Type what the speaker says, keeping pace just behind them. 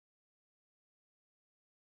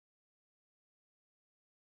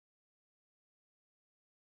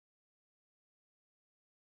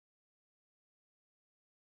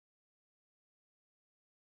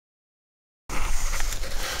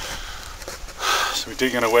So we're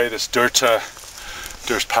digging away this dirt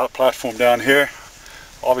platform down here.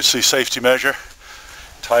 Obviously safety measure,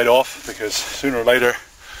 tied off, because sooner or later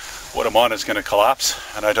what I'm on is going to collapse,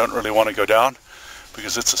 and I don't really want to go down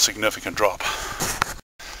because it's a significant drop.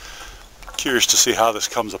 Curious to see how this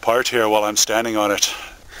comes apart here while I'm standing on it.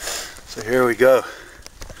 So here we go.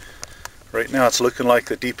 Right now it's looking like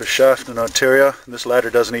the deepest shaft in Ontario, and this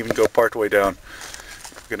ladder doesn't even go part way down.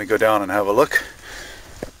 We're going to go down and have a look.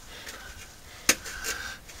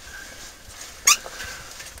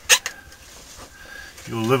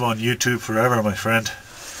 You'll live on YouTube forever, my friend.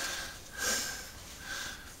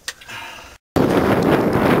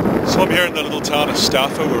 So I'm here in the little town of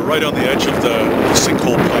Staffa. We're right on the edge of the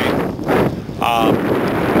Sinkhole plain.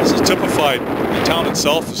 This is typified. The town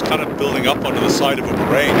itself is kind of building up onto the side of a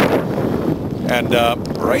moraine. And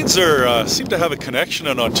moraines seem to have a connection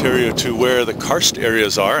in Ontario to where the karst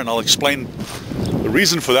areas are, and I'll explain the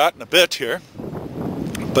reason for that in a bit here.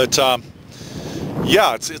 But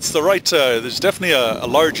yeah, it's the right, there's definitely a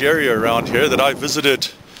large area around here that I visited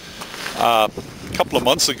a couple of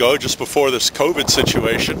months ago, just before this COVID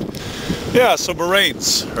situation. Yeah, so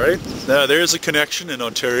moraines, right? Now there's a connection in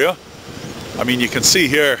Ontario. I mean, you can see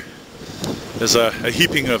here, there's a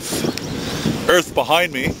heaping of earth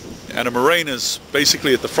behind me, and a moraine is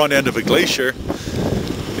basically at the front end of a glacier.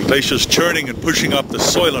 The glacier's churning and pushing up the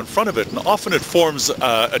soil in front of it, and often it forms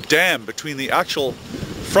a dam between the actual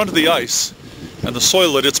front of the ice and the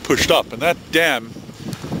soil that it's pushed up, and that dam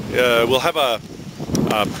will have a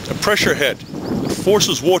pressure head that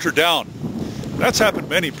forces water down. That's happened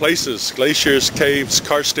many places, glaciers, caves,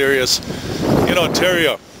 karst areas in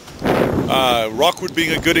Ontario. Rockwood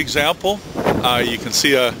being a good example. You can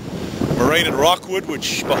see a moraine in Rockwood,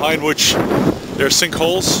 behind which there are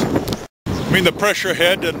sinkholes. I mean, the pressure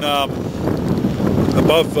head and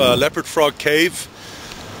above Leopard Frog Cave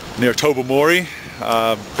near Tobermory,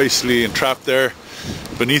 basically entrapped there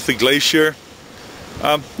beneath the glacier.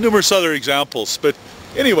 Numerous other examples, but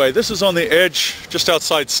anyway, this is on the edge, just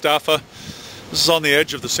outside Staffa. This is on the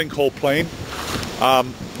edge of the Sinkhole plain.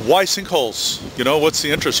 Why sinkholes? You know, what's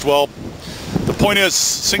the interest? Well, the point is,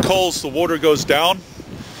 sinkholes, the water goes down,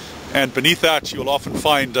 and beneath that you'll often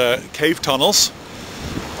find cave tunnels.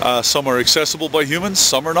 Some are accessible by humans,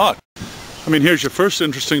 some are not. I mean, here's your first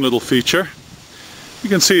interesting little feature. You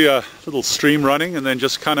can see a little stream running, and then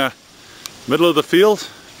just kind of middle of the field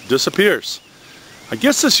disappears. I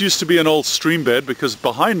guess this used to be an old stream bed, because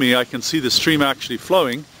behind me I can see the stream actually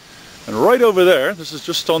flowing. And right over there, this is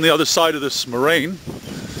just on the other side of this moraine,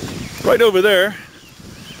 right over there,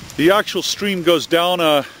 the actual stream goes down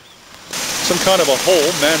some kind of a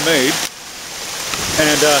hole, man-made,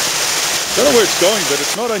 and I don't know where it's going, but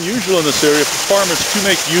it's not unusual in this area for farmers to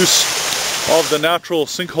make use of the natural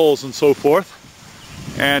sinkholes and so forth,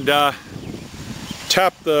 and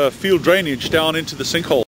tap the field drainage down into the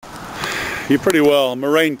sinkhole. You pretty well,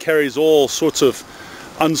 moraine carries all sorts of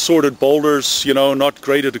unsorted boulders, you know, not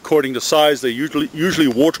graded according to size. They're usually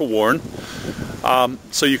water-worn.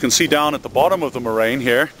 So you can see down at the bottom of the moraine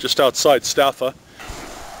here, just outside Staffa,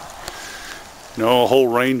 you know, a whole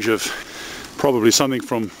range of probably something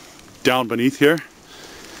from down beneath here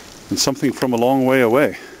and something from a long way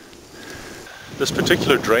away. This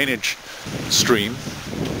particular drainage stream,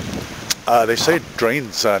 they say it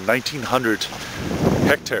drains 1,900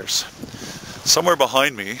 hectares. Somewhere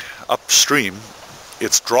behind me, upstream,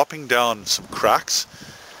 it's dropping down some cracks,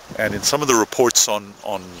 and in some of the reports on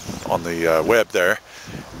the web there,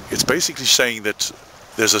 it's basically saying that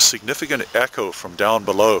there's a significant echo from down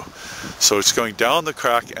below. So it's going down the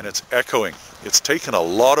crack and it's echoing. It's taken a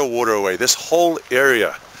lot of water away. This whole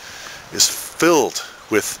area is filled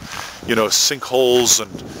with, you know, sinkholes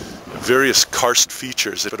and various karst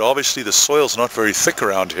features, but obviously the soil's not very thick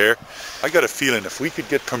around here. I got a feeling if we could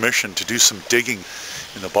get permission to do some digging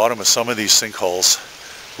in the bottom of some of these sinkholes,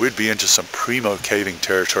 we'd be into some primo caving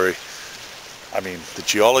territory. I mean, the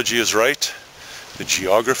geology is right, the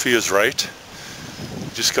geography is right. You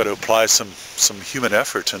just got to apply some human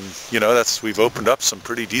effort, and you know, we've opened up some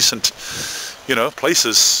pretty decent, you know,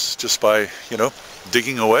 places just by, you know,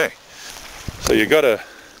 digging away. So you got a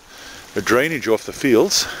drainage off the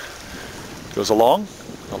fields, goes along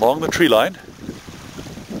the tree line.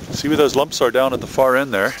 See where those lumps are down at the far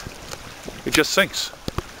end there? It just sinks.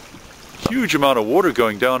 Huge amount of water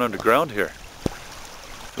going down underground here.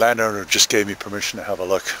 Landowner just gave me permission to have a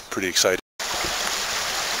look. Pretty excited.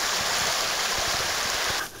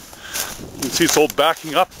 You can see it's all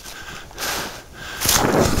backing up.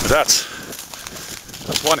 But that's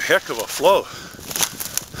one heck of a flow.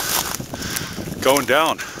 Going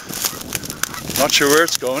down. Not sure where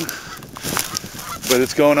it's going, but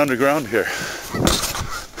it's going underground here.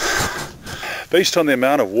 based on the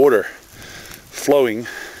amount of water flowing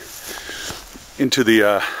into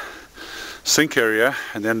the sink area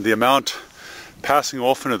and then the amount passing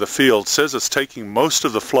off into the field, says it's taking most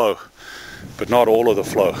of the flow but not all of the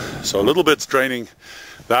flow. So a little bit's draining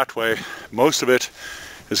that way, most of it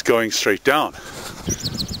is going straight down.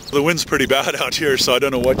 The wind's pretty bad out here, so I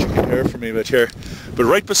don't know what you can hear from me but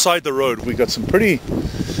right beside the road we got some pretty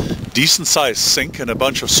decent sized sink and a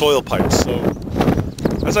bunch of soil pipes. So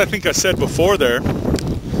as I think I said before there,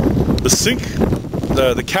 the sink,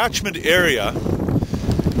 the catchment area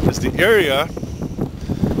is the area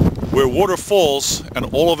where water falls and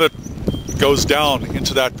all of it goes down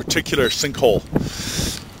into that particular sinkhole.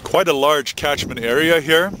 Quite a large catchment area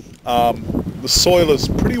here. The soil is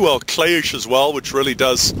pretty well clayish as well, which really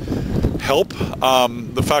does help.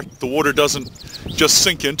 The fact that the water doesn't just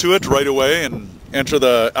sink into it right away and enter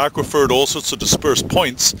the aquifer at all sorts of dispersed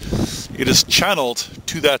points, it is channeled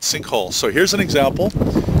to that sinkhole. So here's an example.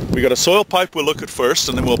 We got a soil pipe we'll look at first,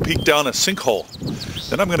 and then we'll peek down a sinkhole.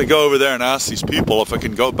 Then I'm going to go over there and ask these people if I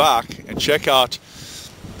can go back and check out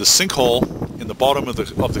the sinkhole in the bottom of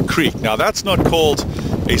the creek. Now that's not called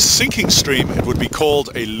a sinking stream, it would be called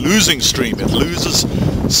a losing stream. It loses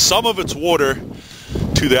some of its water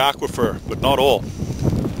to the aquifer, but not all.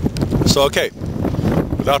 So okay,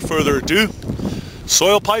 without further ado,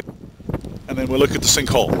 soil pipe, and then we'll look at the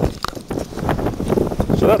sinkhole.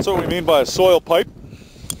 So that's what we mean by a soil pipe.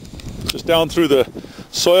 Just down through the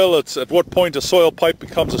soil. It's at what point a soil pipe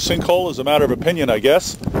becomes a sinkhole is a matter of opinion, I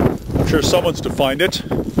guess. I'm sure someone's defined it.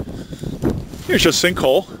 Here's your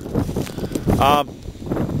sinkhole.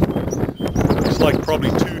 It's like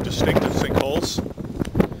probably two distinctive sinkholes.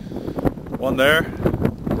 One there,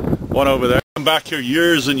 one over there. I came back here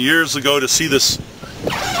years and years ago to see this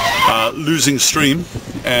losing stream,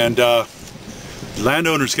 and the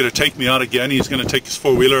landowner's going to take me out again. He's going to take his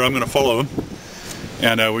four-wheeler. I'm going to follow him.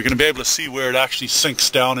 And we're going to be able to see where it actually sinks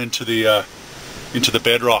down into the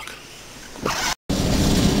bedrock.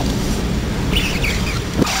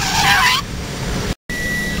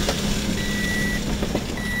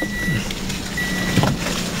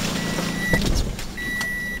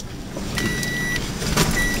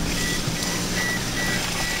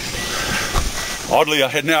 Oddly,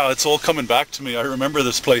 now it's all coming back to me. I remember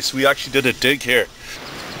this place. We actually did a dig here.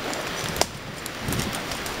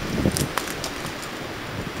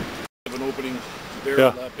 Opening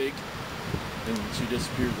barrel that big, and she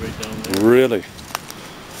disappeared right down there. Really?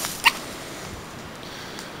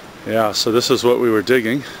 Yeah, so this is what we were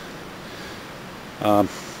digging. I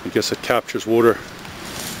guess it captures water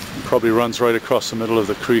and probably runs right across the middle of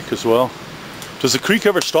the creek as well. Does the creek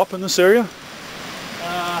ever stop in this area?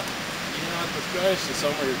 At the stretch, the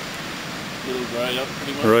summer it'll dry up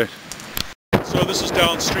pretty much. Right. So this is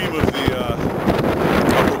downstream of the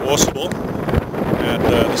Upper Ausable. And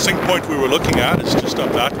the sink point we were looking at is just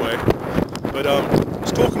up that way. But I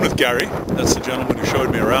was talking with Gary, that's the gentleman who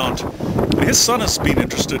showed me around, and his son has been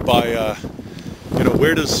interested by,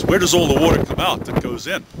 where does all the water come out that goes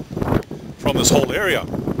in from this whole area?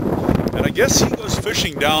 And I guess he goes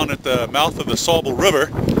fishing down at the mouth of the Sauble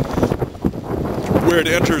River, where it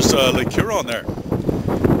enters Lake Huron there.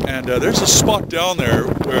 And there's a spot down there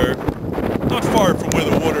where, not far from where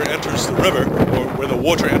the water enters the river, or where the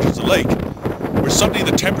water enters the lake, where suddenly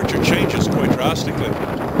the temperature changes quite drastically.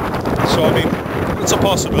 So I mean, it's a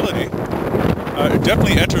possibility. It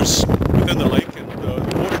definitely enters within the lake, and the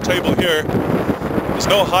water table here is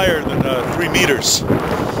no higher than 3 meters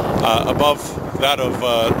above that of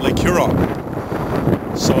Lake Huron.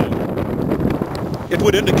 So it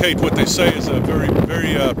would indicate what they say is a very,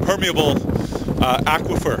 very permeable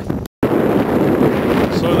aquifer.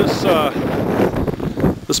 So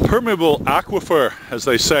this permeable aquifer, as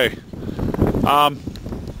they say, one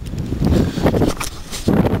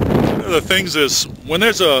of the things is when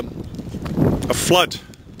there's a flood,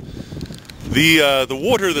 the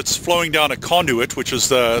water that's flowing down a conduit, which is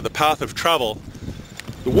the path of travel,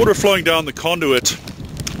 the water flowing down the conduit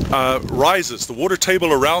rises. The water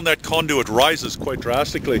table around that conduit rises quite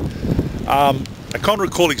drastically. I can't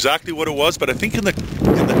recall exactly what it was, but I think in the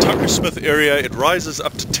Tuckersmith area it rises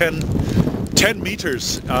up to 10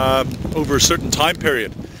 meters over a certain time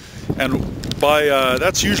period. And by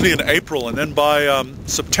that's usually in April, and then by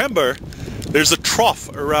September there's a trough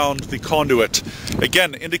around the conduit,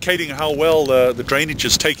 again indicating how well the drainage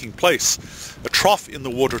is taking place. A trough in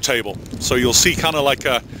the water table. So you'll see kind of like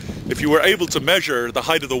if you were able to measure the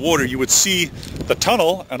height of the water, you would see the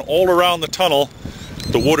tunnel, and all around the tunnel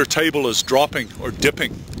the water table is dropping or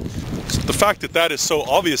dipping. So the fact that that is so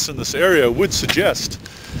obvious in this area would suggest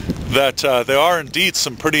that there are indeed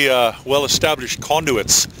some pretty well-established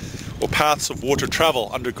conduits or paths of water travel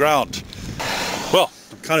underground. Well,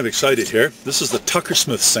 I'm kind of excited here. This is the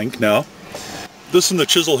Tuckersmith sink now. This and the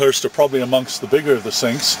Chislehurst are probably amongst the bigger of the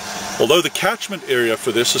sinks. Although the catchment area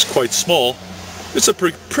for this is quite small, it's a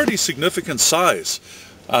pretty significant size,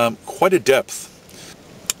 quite a depth.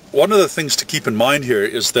 One of the things to keep in mind here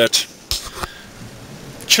is that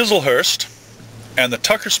Chislehurst and the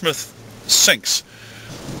Tuckersmith sinks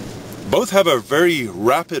both have a very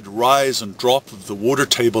rapid rise and drop of the water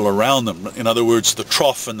table around them. In other words, the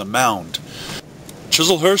trough and the mound.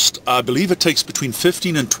 Chislehurst, I believe it takes between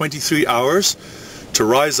 15 and 23 hours to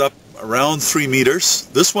rise up around 3 meters.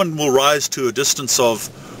 This one will rise to a distance of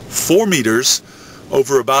 4 meters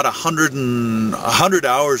over about 100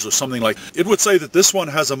 hours or something like that. It would say that this one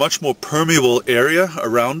has a much more permeable area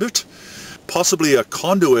around it, possibly a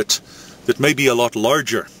conduit that may be a lot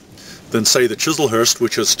larger than, say, the Chislehurst,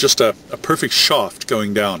 which is just a perfect shaft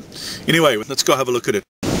going down. Anyway, let's go have a look at it.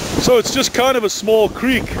 So it's just kind of a small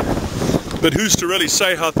creek, but who's to really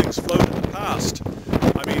say how things flowed in the past?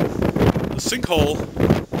 I mean, the sinkhole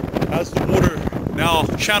has the water now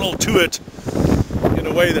channeled to it in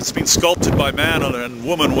a way that's been sculpted by man and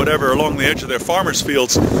woman, whatever, along the edge of their farmers'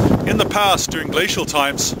 fields. In the past, during glacial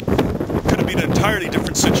times, it could have been an entirely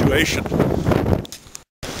different situation.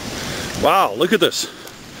 Wow, look at this.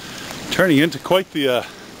 Turning into quite the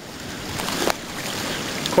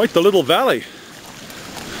little valley.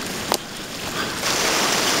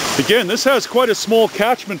 Again, this has quite a small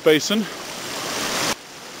catchment basin.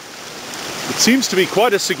 It seems to be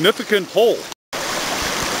quite a significant hole.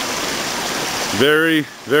 Very,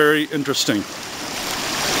 very interesting.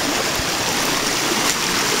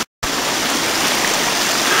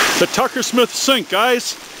 The Tuckersmith sink,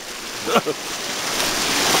 guys.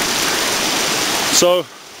 So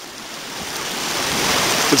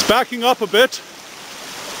it's backing up a bit.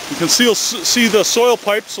 You can see the soil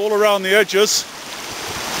pipes all around the edges.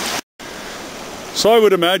 So I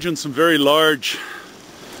would imagine some very large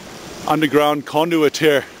underground conduit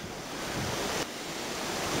here.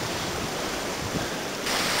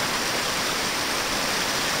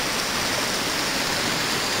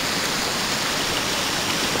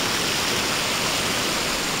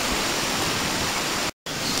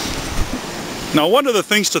 Now, one of the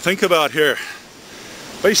things to think about here,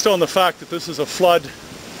 based on the fact that this is a flood,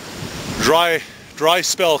 dry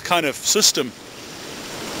spell kind of system,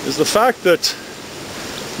 is the fact that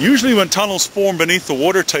usually when tunnels form beneath the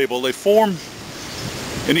water table, they form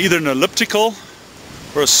in either an elliptical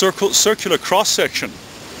or a circular cross-section,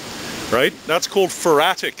 right? That's called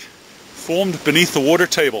phoratic, formed beneath the water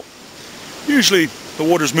table. Usually the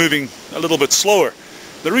water's moving a little bit slower.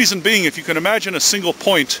 The reason being, if you can imagine a single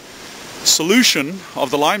point, solution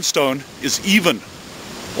of the limestone is even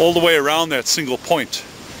all the way around that single point.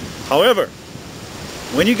 However,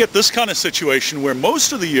 when you get this kind of situation where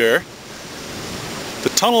most of the year the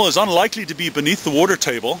tunnel is unlikely to be beneath the water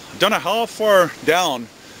table, I don't know how far down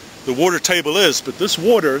the water table is, but this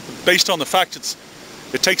water, based on the fact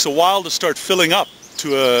it takes a while to start filling up to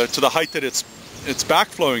the height that it's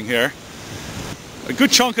backflowing here, a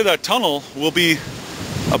good chunk of that tunnel will be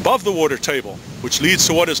above the water table, which leads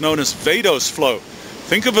to what is known as Vados flow.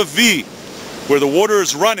 Think of a V where the water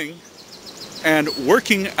is running and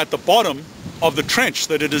working at the bottom of the trench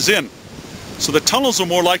that it is in. So the tunnels are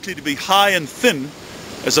more likely to be high and thin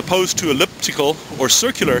as opposed to elliptical or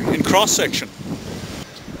circular in cross-section.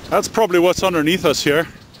 That's probably what's underneath us here.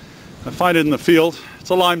 I find it in the field.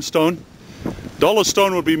 It's a limestone.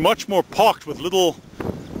 Dolostone would be much more pocked with little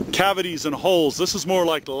cavities and holes. This is more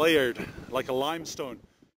like layered, like a limestone.